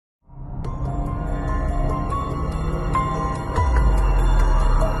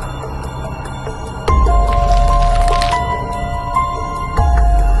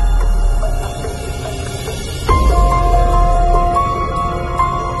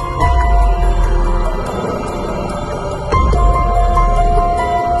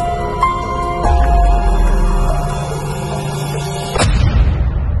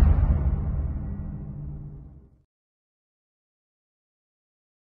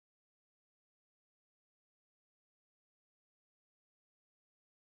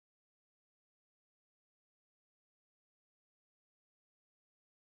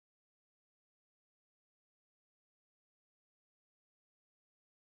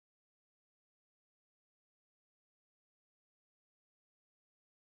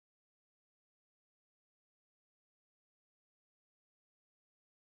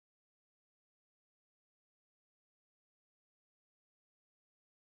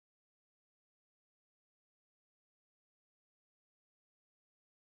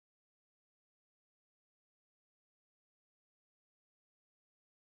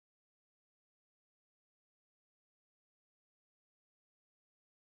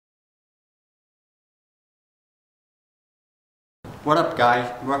What up guys,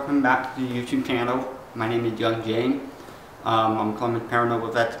 welcome back to the YouTube channel. My name is Young Jane. I'm Columbus Paranormal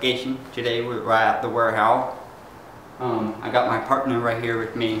Investigation. Today we're at the warehouse. I got my partner right here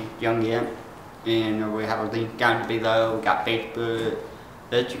with me, Young Imp, and we have a link down below. We got Facebook,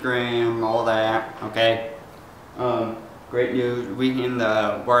 Instagram, all that, okay? Great news, we in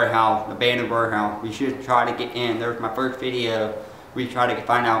the warehouse, the abandoned warehouse. We should try to get in. There's my first video. We try to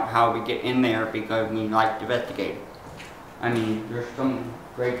find out how we get in there because we like to investigate. I mean, there's some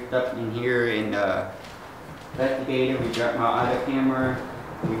great stuff in here in the investigator. We got my other camera,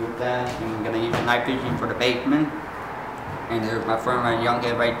 we with that, and we're gonna use night vision for the basement. And there's my friend, my young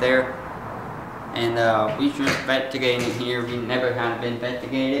kid right there. And we should investigate in here. We never had been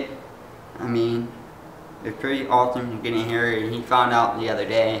investigated. I mean, it's pretty awesome to get in here. He found out the other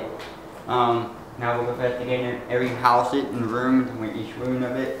day. Now we're investigating every house and room, each room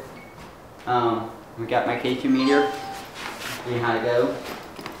of it. We got my KC meter. See how to go.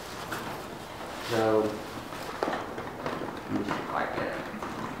 So, let me see if I get it.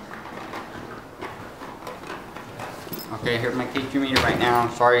 Okay, here's my KC meter right now.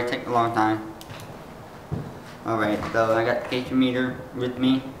 Sorry it took a long time. Alright, so I got the KC meter with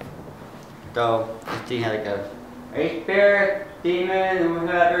me. So, let's see how it goes. Hey Spirit, Demon,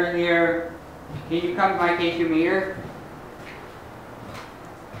 whoever's here, can you come to my KC meter?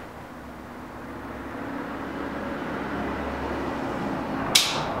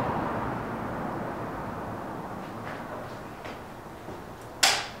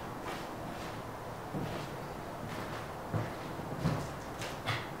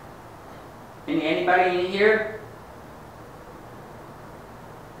 Anybody in here?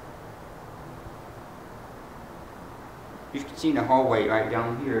 You can see the hallway right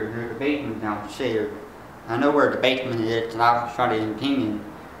down here. There's a basement downstairs. I know where the basement is, and I was trying to opinion.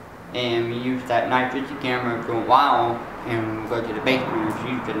 And we used that night vision camera for a while, and we go to the basement and it's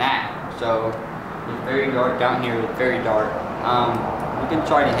used in that. So it's very dark down here. It's very dark. We can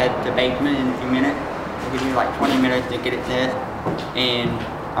try to head to the basement in a few minutes. We'll give you like 20 minutes to get it there, and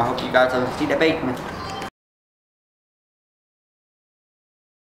I hope you guys will see the basement.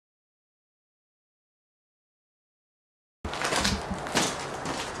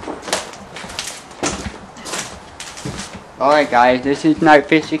 Alright guys, this is night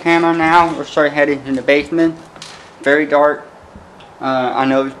vision camera now. We'll start heading to the basement. Very dark. I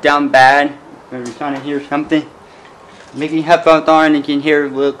know it's down bad. We're trying to hear something. Making headphones on and you can hear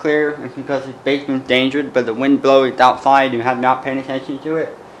it a little clear. It's because this basement's dangerous, but the wind blows outside and you have not paid attention to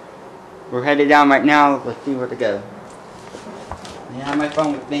it. We're headed down right now. Let's see where to go. I have my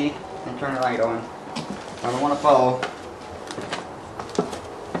phone with me and turn the light on. I don't want to fall.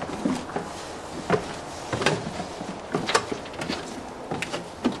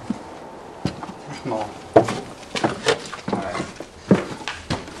 Small. Alright.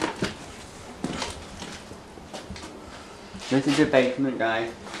 This is the basement,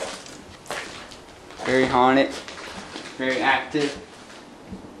 guys. Very haunted. Very active.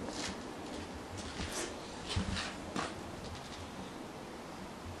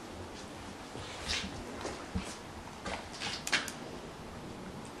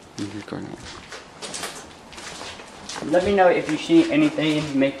 Let me know if you see anything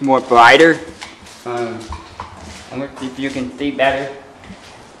to make it more brighter. If you can see better.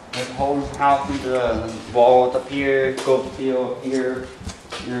 There's the whole house with the walls up here, scope steel up here,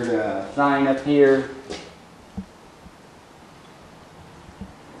 there's a sign up here.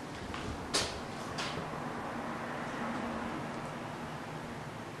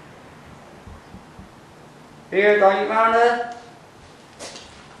 Beard, are you around us?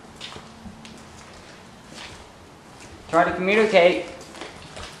 Try to communicate.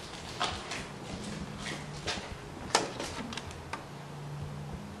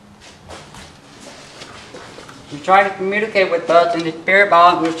 He's trying to communicate with us in the spirit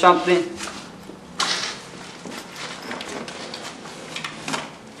box or something.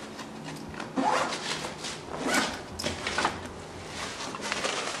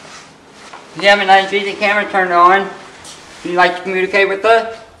 You have a nice video camera turned on. Would you like to communicate with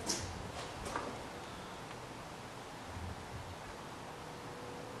us?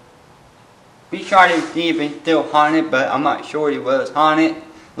 We tried to see if it's still haunted, but I'm not sure it was haunted.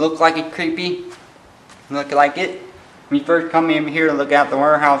 Looks like it's creepy. Look like it. When you first come in here to look out the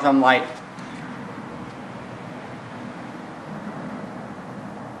warehouse, I'm like,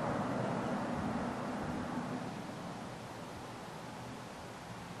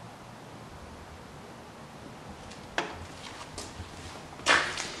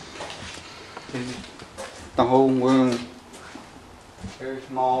 the whole room, very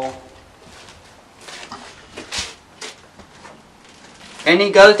small.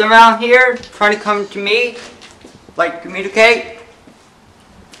 Any ghosts around here trying to come to me, like communicate?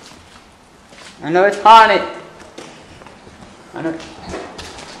 I know it's haunted. I know.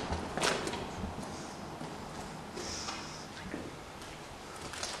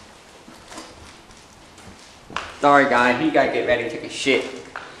 Sorry guys, you gotta get ready to take a shit.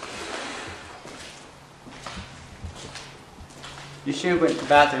 You should have went to the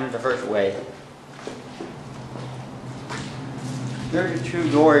bathroom the first way. There's 2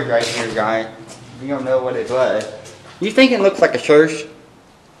 doors right here, guys. You don't know what it was. You think it looks like a church?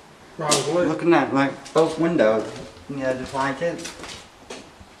 Probably. Looking at like both windows. Yeah, just like it.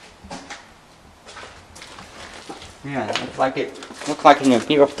 Yeah, it looks like it. Looks like, you know,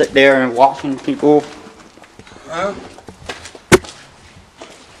 people sit there and watching people.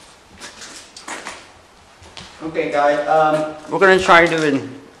 Okay, guys. We're gonna try to do it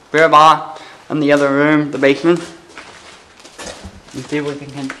in the other room, the basement. And see if we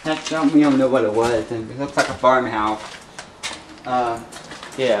can catch something. We don't know what it was. It looks like a farmhouse.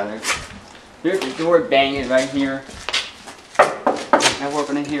 Yeah, there's the door banging right here. And we're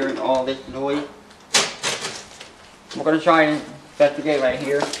gonna hear all this noise. We're gonna try and investigate right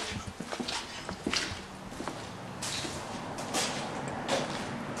here.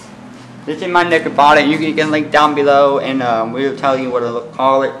 This is my Nick about it. You can get a link down below, and we'll tell you what to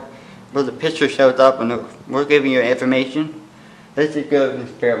call it. Where the picture shows up, and we're giving you information. Let's just go in the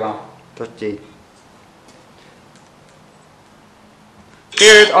spirit box. Let's see.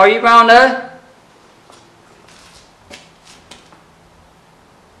 Spirit, are you around us?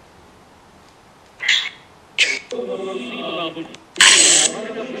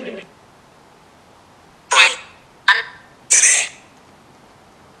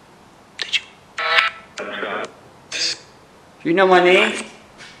 Do you know my name?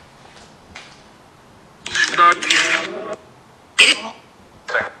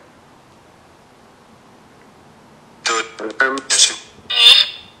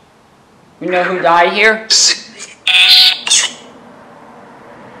 You know who died here?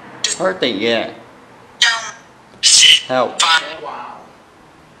 Birthday, yeah. Help.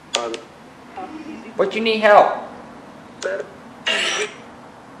 What you need help?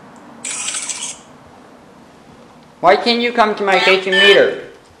 Why can't you come to my station meter?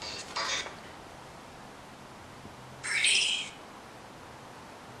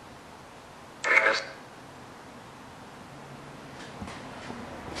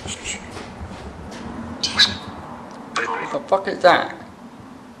 What the fuck is that?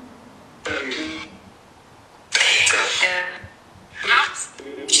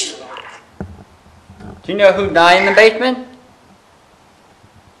 Do you know who died in the basement?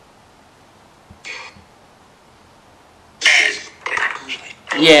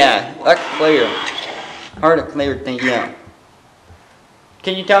 Yeah, that's clear. Hard to clear thing, yeah.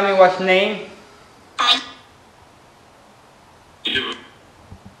 Can you tell me what's the name?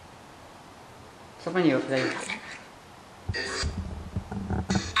 Somebody over there.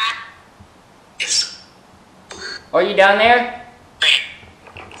 Are you down there?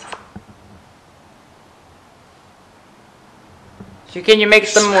 So can you make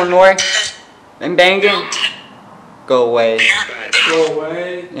some more noise? And banging? Go away. Go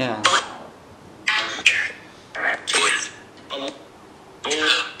away. Yeah.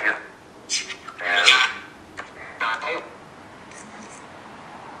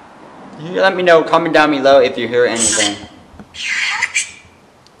 You let me know, comment down below if you hear anything.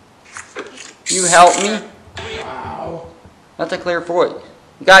 You help me? Wow. That's a clear voice.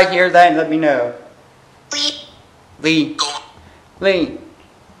 You guys hear that? Let me know. Lee. Lee.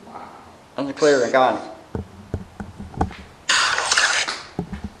 On the clear, I got it.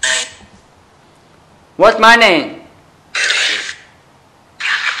 What's my name?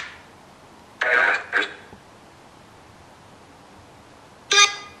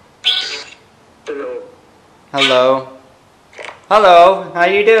 Hello. Hello, how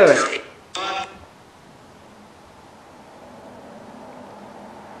you doing?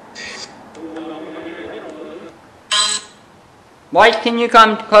 Why can you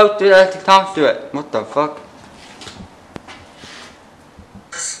come close to us to talk to it? What the fuck?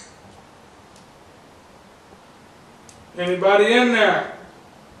 Anybody in there?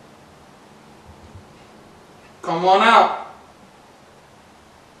 Come on out.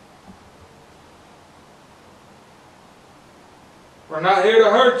 We're not here to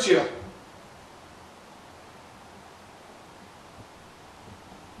hurt you.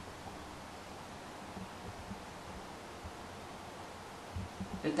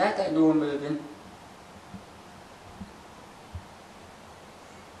 Is that door moving?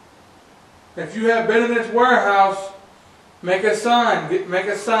 If you have been in this warehouse, make a sign, make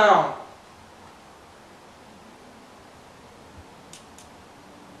a sound.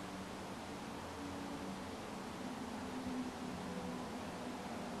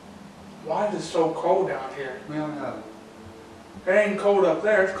 Why is it so cold down here? We don't know. It ain't cold up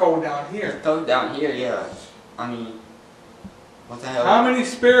there, it's cold down here. It's cold down here, yeah. I mean, what the hell? How many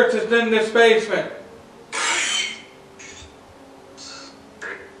spirits is in this basement?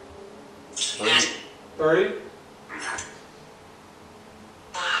 30?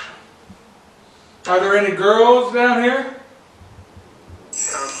 Are there any girls down here?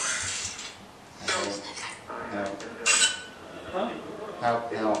 Huh?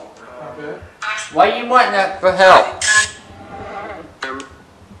 Help, help. Okay. Why you want that for help?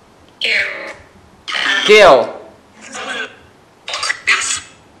 Kill.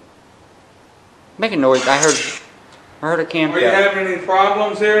 Make a noise. I heard a camp. Are you having any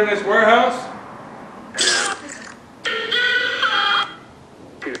problems here in this warehouse?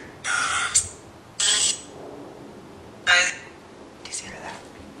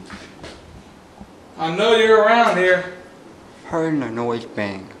 I know you're around here. Heard a noise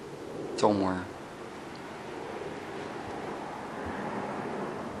bang somewhere.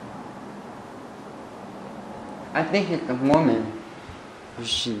 I think it's a woman. Or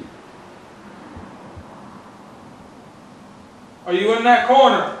she. Are you in that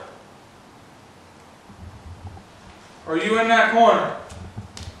corner? Are you in that corner?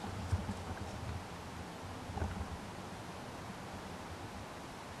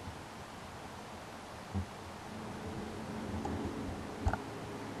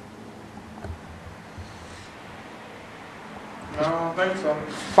 No, I don't think so.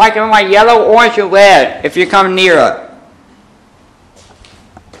 Like in my yellow, orange, or red if you come near it.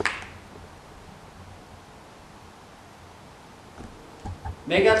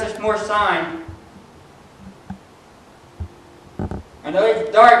 They got this more sign. I know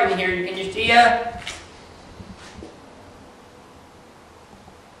it's dark in here. Can you see it?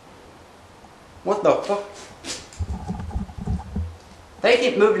 What the fuck? They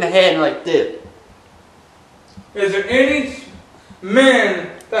keep moving ahead like this. Is there any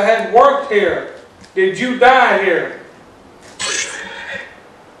men that had worked here? Did you die here?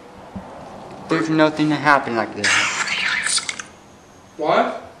 There's nothing that happened like this.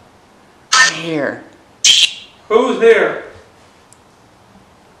 What? I'm here. Who's here?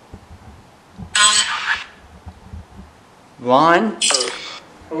 Ron?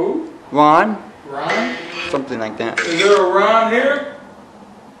 Who? Ron? Ron? Something like that. Is there a Ron here?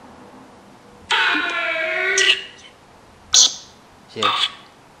 Yeah.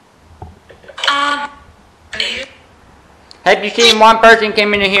 Have you seen one person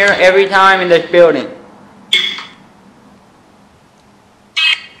came in here every time in this building?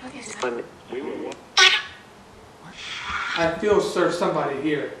 I feel there's somebody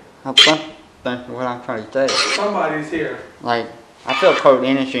here. That's what I'm trying to say. Somebody's here. Like, I feel cold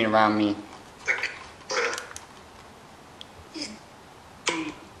energy around me.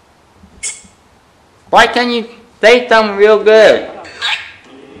 Why can't you say something real good?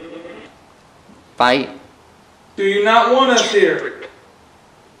 Fight. Do you not want us here?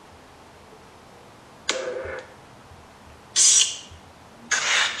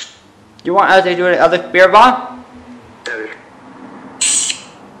 You want us to do the other spear bomb?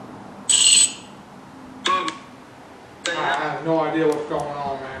 I have no idea what's going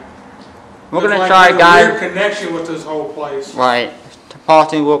on, man. We're There's gonna like try, a guys. weird connection with this whole place. Right.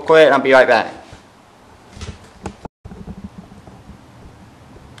 Pausing real quick. I'll be right back.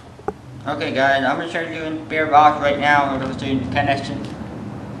 Okay guys, I'm gonna show you in the beer box right now. We're gonna do the connection.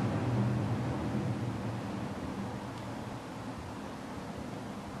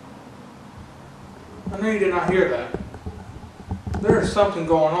 I know you did not hear that. There is something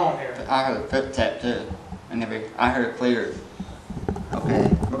going on here. I heard a footstep too. I heard it clear. Okay,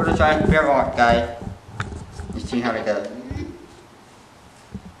 we're gonna try the beer box, guys. Let's see how it goes.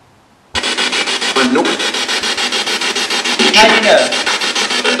 Nope. How do you know?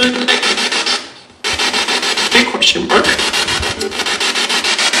 Big question mark.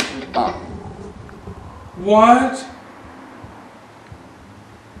 What?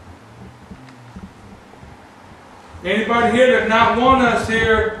 Anybody here that not want us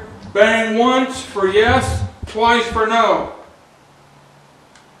here, bang once for yes, twice for no.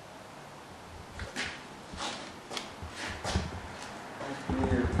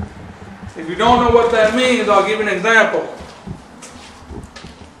 If you don't know what that means, I'll give you an example.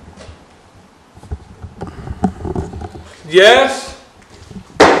 Yes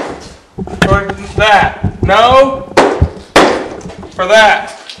for that. No for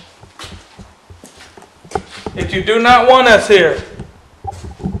that. If you do not want us here.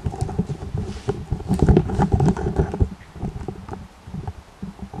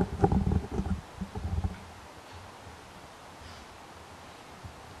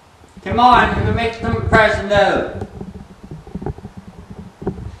 Come on, if it makes them press no.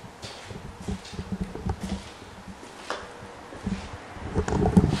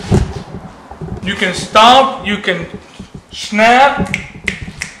 You can stomp, you can snap,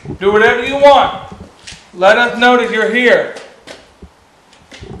 do whatever you want. Let us know that you're here.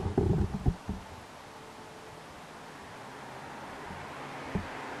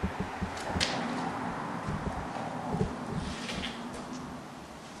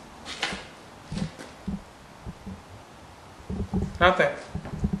 Nothing.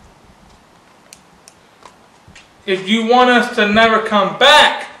 If you want us to never come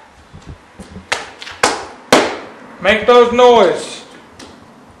back, make those noises.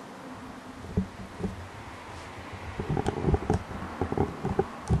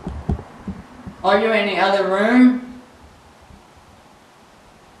 Are you in the other room?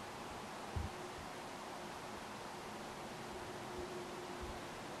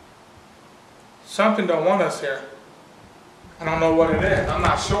 Something don't want us here. I don't know what it is. I'm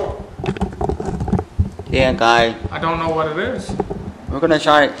not sure. Yeah, guys. I don't know what it is. We're gonna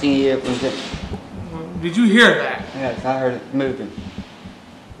try to see if we can. Did you hear that? Yes, I heard it moving.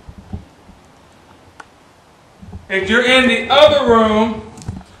 If you're in the other room,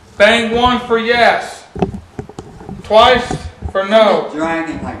 bang one for yes. Twice for no. The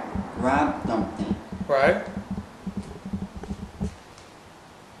dragon like grabbed something. Right?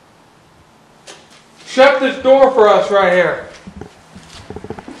 Shut this door for us right here.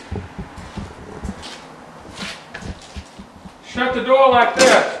 Shut the door like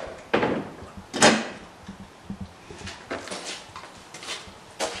this.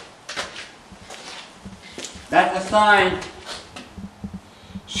 That's a sign.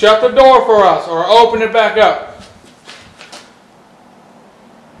 Shut the door for us or open it back up.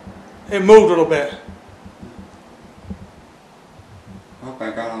 It moved a little bit. Hope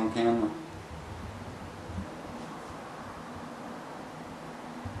I got on camera.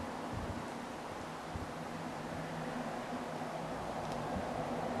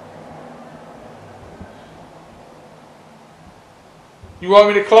 You want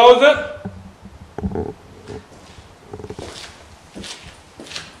me to close it?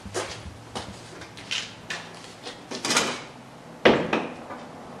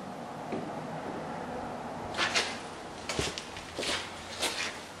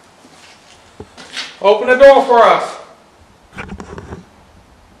 Open the door for us.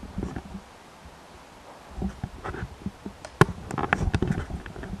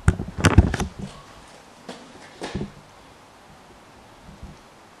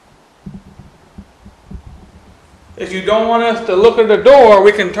 If you don't want us to look at the door,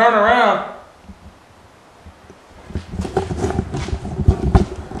 we can turn around.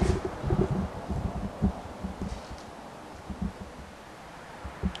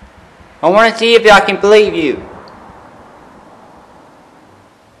 I want to see if I can believe you.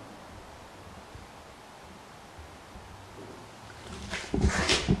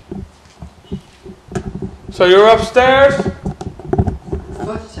 So you're upstairs?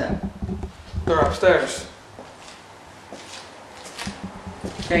 What's that? They're upstairs.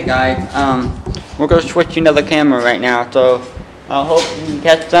 Okay guys, we're gonna switch another camera right now, so I hope you can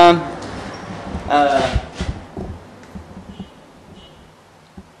catch some.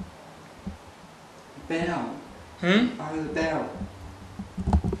 Bell. Hmm? I heard the bell.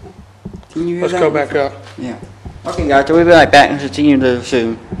 Can you hear Let's that? go back up. Yeah. Okay, guys, so we'll be right back and see you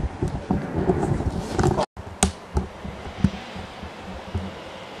soon.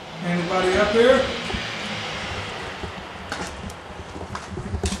 Anybody up here?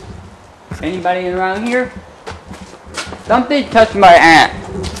 Anybody around here? Something touched my ass.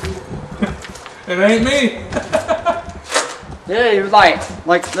 It ain't me. Yeah, it was like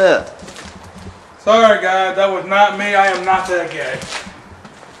this. Sorry, guys, that was not me. I am not that gay.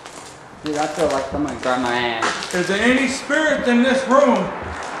 Dude, I feel like somebody grabbed my ass. Is there any spirit in this room?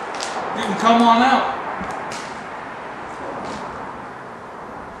 You can come on out.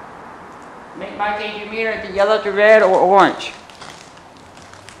 Make my KG meter the yellow to red or orange.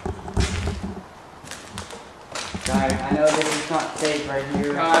 Guys, I know this is not safe right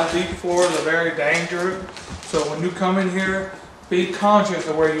here. Guys, these floors are very dangerous. So when you come in here, be conscious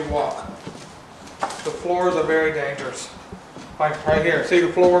of where you walk. The floors are very dangerous. Like right here, see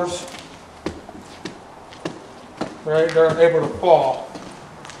the floors? Right, they're able to fall.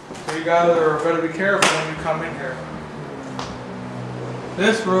 So you guys better be careful when you come in here.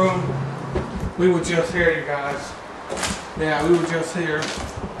 This room, we were just here, you guys. Yeah, we were just here.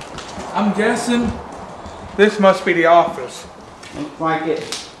 I'm guessing this must be the office. Looks like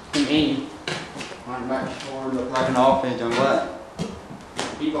it to me. I'm not sure it looks like an office or what.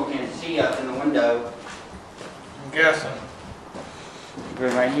 People can't see us in the window. I'm guessing. We're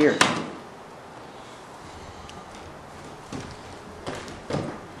right here.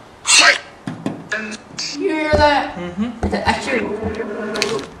 You hear that? Mm-hmm. That's true.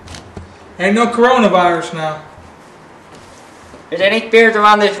 Ain't no coronavirus now. Is there any spirits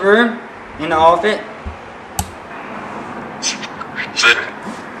around this room? In the office?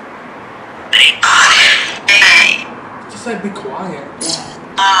 Just say be quiet.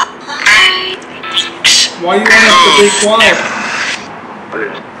 Why you want us to be quiet?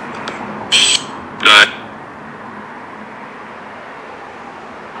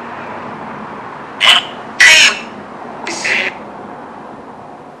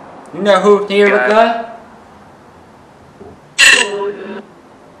 You know who's here with us?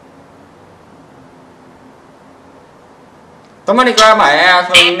 Somebody grab my ass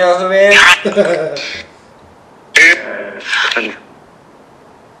so you know who it is.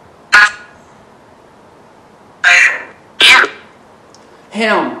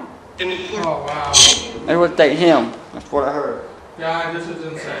 Him. Oh wow. It would say him. That's what I heard. God, this is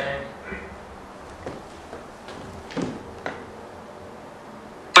insane.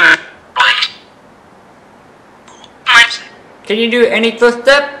 Can you do any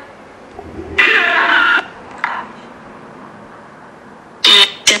footstep?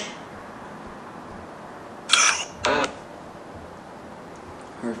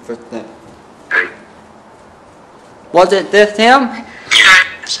 Her footstep. Was it this him?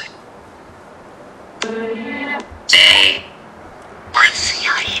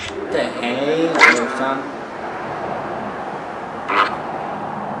 The hay or something?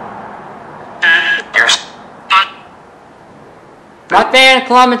 My fan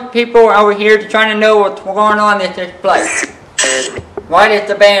Columbus people over here trying to know what's going on in this place. Why is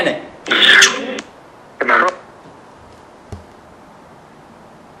the bandit?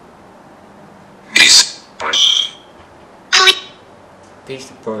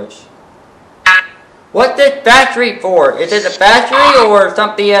 Piece of bush. What's this battery for? Is it a battery or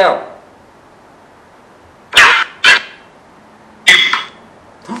something else?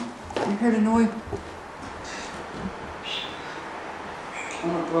 You heard a noise? I'm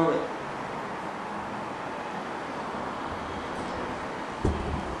gonna throw it.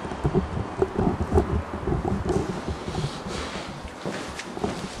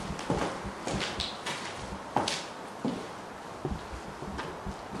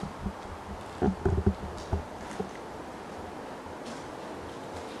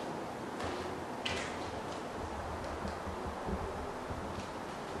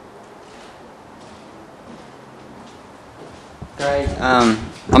 Guys,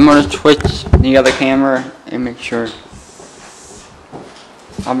 I'm gonna switch the other camera and make sure.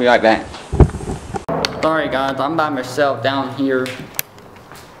 I'll be right back. Sorry guys, I'm by myself down here.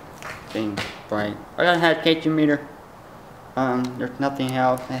 Being bright. I gotta have KG meter. There's nothing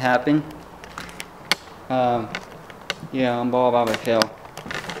else that happened. Yeah, I'm all by myself.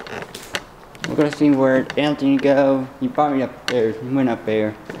 We're gonna see where Anthony go. He probably upstairs. He went up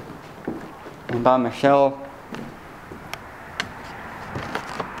there. I'm by myself.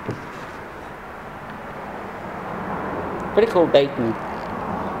 Pretty cool basement.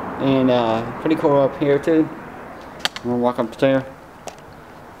 And pretty cool up here too. I'm gonna walk upstairs.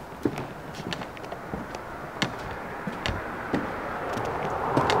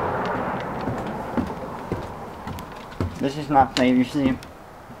 This is not safe, you see him?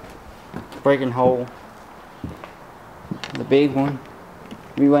 Breaking hole. The big one.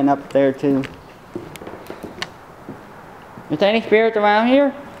 We went up there too. Is there any spirits around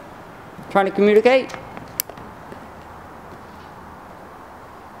here? Trying to communicate?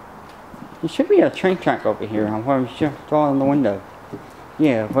 There should be a train track over here. I'm just saw in the window.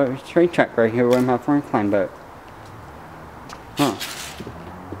 Yeah, but there's a train track right here where my friend climbed up. Huh.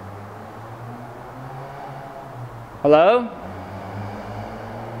 Hello?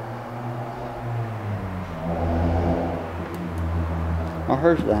 I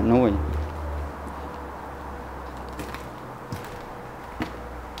heard that noise.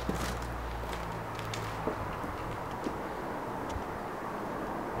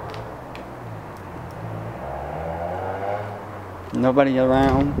 Nobody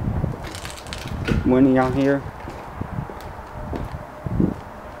around. Windy out here.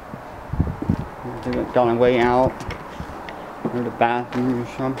 Got my way out. Or the bathroom or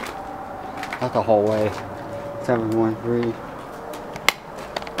something. That's the hallway. 713.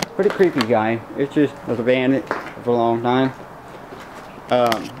 Pretty creepy guy. It's just was a bandit for a long time.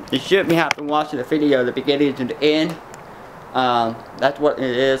 You shouldn't have to watch the video the beginning to the end. That's what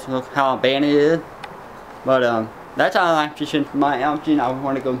it is. Look how a bandit is. But that's how I'm fishing for my option. I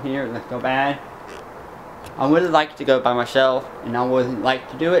want to go here. Let's go bad. I would like to go by myself, and I wouldn't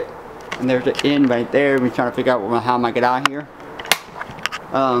like to do it. And there's an inn right there. We're trying to figure out how am I get out here.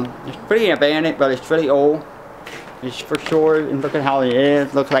 It's pretty abandoned, but it's really old. It's for sure, and look at how it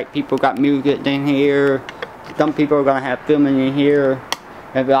is. Looks like people got music in here. Some people are gonna have filming in here.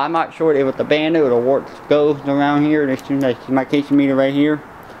 And I'm not sure if it was the bandit or the warts ghost around here. There's my case meter right here.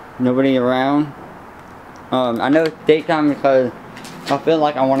 Nobody around. I know it's daytime because I feel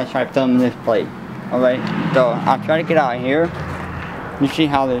like I want to try filming this place. Alright, so I'll try to get out of here. You see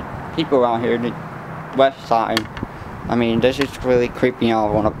how the people out here, the west side. I mean, this is really creepy. I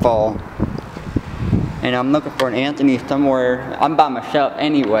want to fall. And I'm looking for an Anthony somewhere. I'm by myself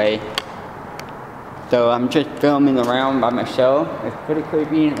anyway. So I'm just filming around by myself. It's pretty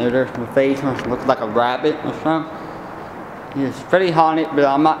creepy. There's my face, looks like a rabbit or something. It's pretty haunted, but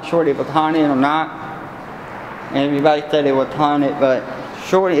I'm not sure if it was haunted or not. And everybody said it was haunted, but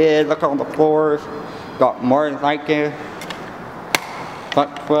sure it is. Look on the floors. Got more like it.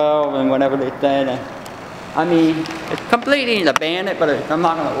 Buck 12 and whatever they said. I mean, it's completely abandoned, but I'm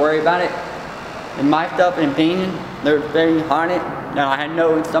not going to worry about it. And my stuff in opinion, they're very haunted. Now I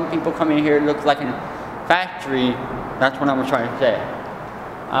know some people come in here, it looks like a factory. That's what I'm trying to say.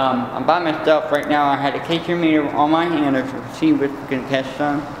 I'm by myself right now. I had a K2 meter on my hand to see if we can catch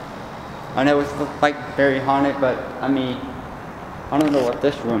some. I know it looks like very haunted, but I mean, I don't know what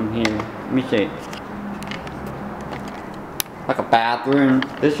this room here. Let me see. Like a bathroom.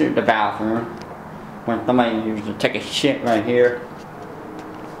 This is the bathroom. When somebody used to take a shit right here.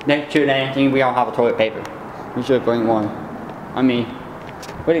 Next to anything, we all have a toilet paper. We should bring one. I mean,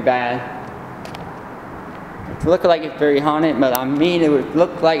 pretty bad. It looks like it's very haunted, but I mean, it would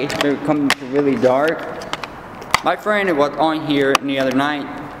look like it's becoming really dark. My friend was on here the other night,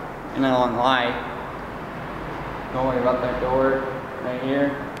 and then on live. Going about that door right here.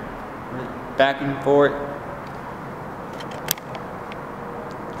 Back and forth.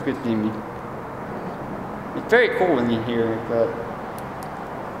 You can see me. It's very cool in here, but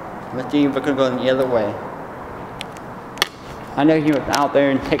let's see if we can go the other way. I know he was out there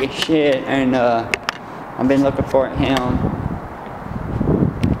and taking shit, and I've been looking for him.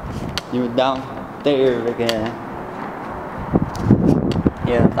 He was downstairs again.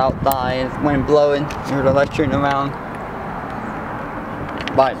 Yeah, it's outside, it's wind blowing, there's electricity around.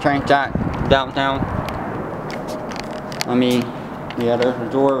 By the train track downtown. I mean, yeah, there's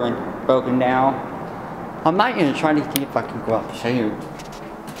a door broken down. I'm not gonna try to see if I can go up here.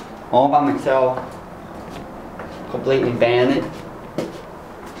 All by myself. Completely abandoned.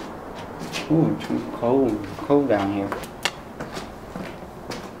 Ooh, it's too cold down here.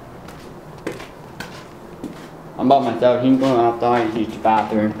 I'm by myself. He's going outside and use the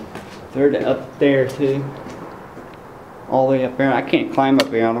bathroom. They're up there too. All the way up there. I can't climb up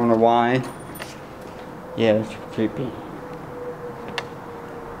here. I don't know why. Yeah, it's creepy.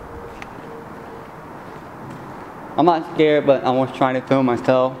 I'm not scared, but I was trying to film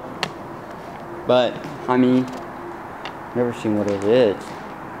myself. But, I mean, never seen what it is.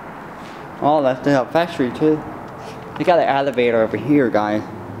 Oh, that's the factory too. They got an elevator over here, guys.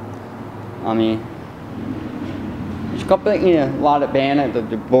 I mean, it's completely a lot of abandoned.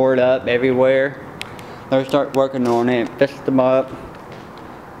 They're board up everywhere. They'll start working on it, fix them up.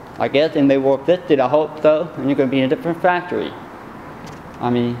 I guess, and they will fix it, I hope so. And you're gonna be in a different factory. I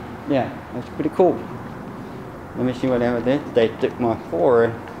mean, yeah, that's pretty cool. Let me see whatever this they took my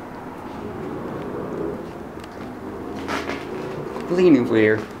floor. Completely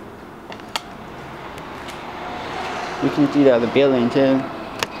weird. You can see the other building too.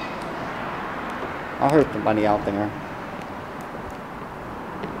 I heard somebody out there.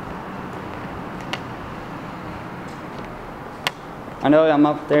 I know I'm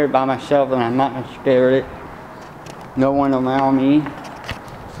up there by myself and I'm not scared. No one around me.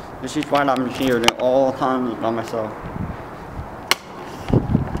 This is why I'm here all the time by myself.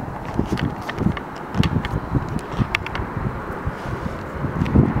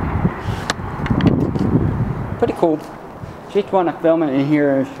 Pretty cool. Just want to film it in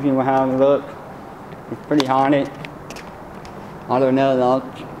here and see how it looks. It's pretty haunted. I don't know, I'll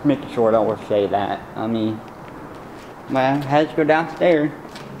make sure I don't say that. I mean, well, I had to go downstairs.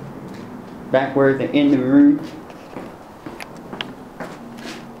 Back where the in the room.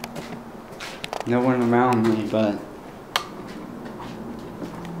 No one around me, but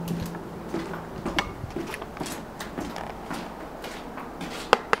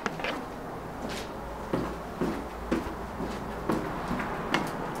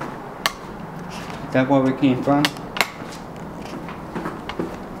is that where we came from?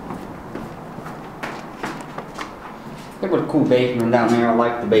 There was a cool basement down there. I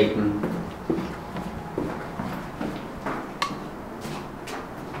like the basement.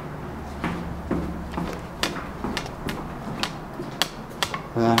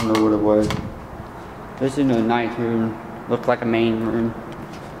 I don't know what it was. This is a nice room. Looks like a main room.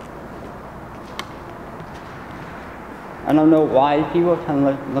 I don't know why people kind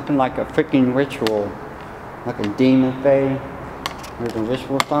of looking like a freaking ritual. Like a demon face. There's a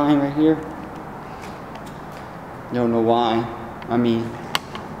ritual sign right here. Don't know why. I mean,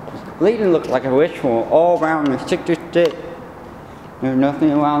 Leighton looks like a ritual all around the 66. There's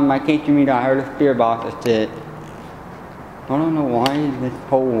nothing around my kitchen meter. I heard a spear box that's it. I don't know why this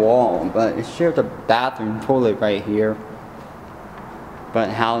whole wall, but it shares a bathroom toilet right here.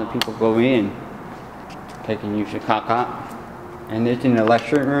 But how do people go in? They can use a caca. And it's an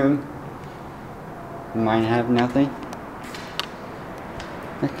electric room. Mine have nothing.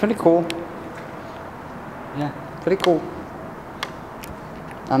 It's pretty cool. Yeah, pretty cool.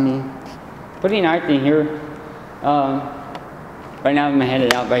 I mean, pretty nice in here. Right now I'm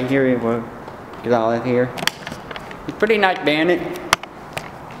headed out right here. We'll get out of here. It's pretty nice bandit.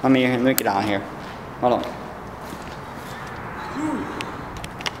 I mean, let me get out of here. Hold on.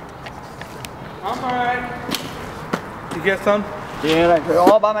 I'm alright. You get some? Yeah, like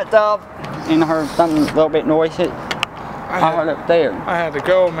all by myself. And I heard something a little bit noisy. I heard up there. I had to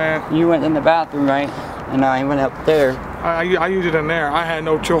go, man. You went in the bathroom, right? And I went up there. I used it in there. I had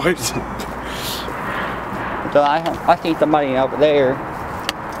no choice. So I see somebody over there.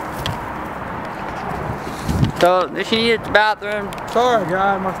 So she needs the bathroom. Sorry,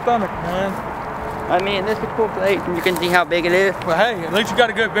 guys, my stomach, man. I mean, this is a cool place, and you can see how big it is. But hey, at least you got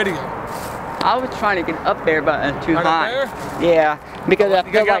a good video. I was trying to get up there, but it's too Right high. up there? Yeah, because I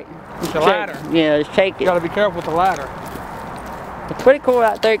feel like the ladder. Yeah, it's shaky. You gotta be careful with the ladder. It's pretty cool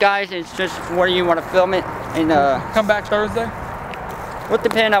out there, guys. It's just where you want to film it, and Come back Thursday. what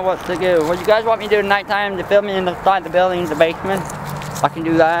depends on what to do. What you guys want me to do nighttime to film it inside the building, the basement? I can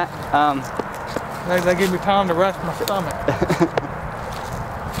do that. They give me time to rest my stomach.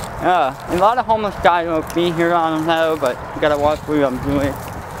 A lot of homeless guys will be here, I don't know, but you gotta watch what I'm doing.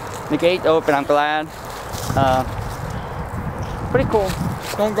 The gate's open, I'm glad. Pretty cool.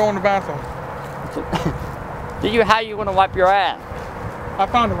 Don't go in the bathroom. How you gonna wipe your ass? I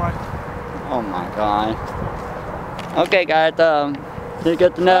found it right. Oh my god. Okay guys, it's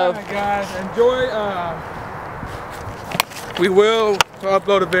good to know. Alright guys, enjoy. We will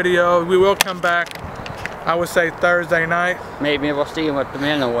upload a video. We will come back, I would say Thursday night. Maybe we'll see what the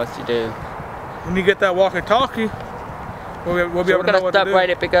man wants to do. When you get that walkie-talkie, we'll be able to know what to do. We're gonna separate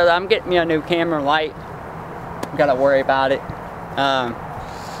it because I'm getting me a new camera light. Gotta worry about it.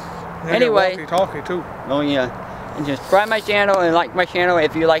 Anyway. Walkie-talkie too. Oh yeah. And just subscribe my channel and like my channel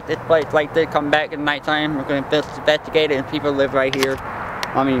if you like this place. Like to come back at nighttime. We're gonna investigate it, and people live right here.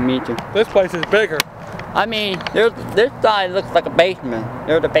 I mean, me too. This place is bigger. I mean, this side looks like a basement.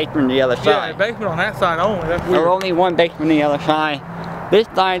 There's a basement on the other side. Yeah, a basement on that side only. That's weird. There's only one basement on the other side. This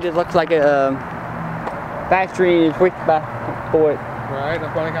side just looks like a factory and switch back for it. Right,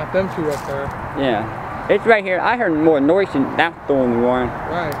 that's why they got them two up there. Yeah. It's right here. I heard more noise in that store than one.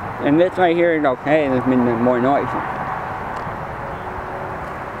 Right. And this right here is okay. There's been more noise.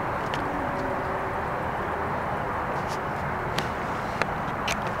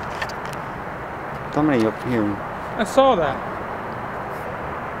 Somebody up here. I saw that.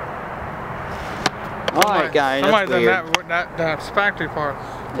 Alright guys, Somebody's that's done weird. that factory part.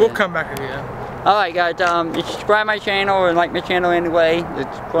 We'll come back again. Alright guys, you subscribe my channel or like my channel anyway.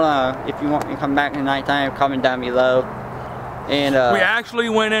 It's gonna, if you want me to come back in the nighttime, comment down below. And We actually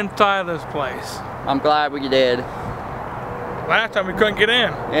went inside this place. I'm glad we did. Last time we couldn't get in.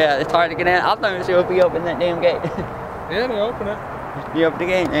 Yeah, it's hard to get in. I was not sure if we opened that damn gate. Yeah, they opened it. You opened the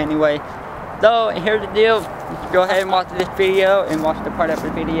gate anyway. So here's the deal. Go ahead and watch this video and watch the part of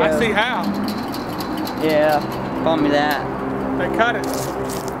the video. I see how. Yeah, told me that. They cut it.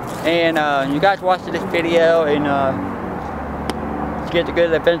 And you guys watch this video and get a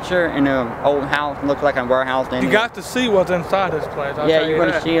good adventure in an old house. It looks like a warehouse. You got to see what's inside this place. I'll yeah, tell you're you going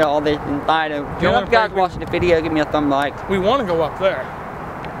to that. see all this inside. If you only guys place we- watching the video, give me a thumb like. We want to go up there.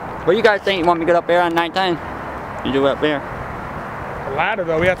 What do you guys think? You want me to get up there at nighttime? You do it up there? The ladder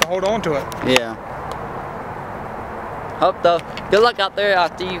though, we have to hold on to it. Yeah. Hope so. Good luck out there.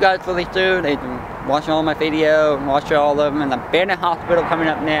 I'll see you guys really soon. And watch all my video, watch all of them. And the abandoned hospital coming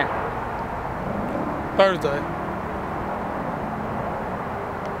up next. Thursday.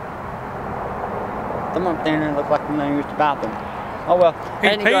 Someone standing there look like they used the bathroom. Oh well. He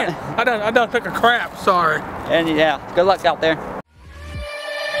Anyway, peed. I done took a crap, sorry. and yeah, good luck out there.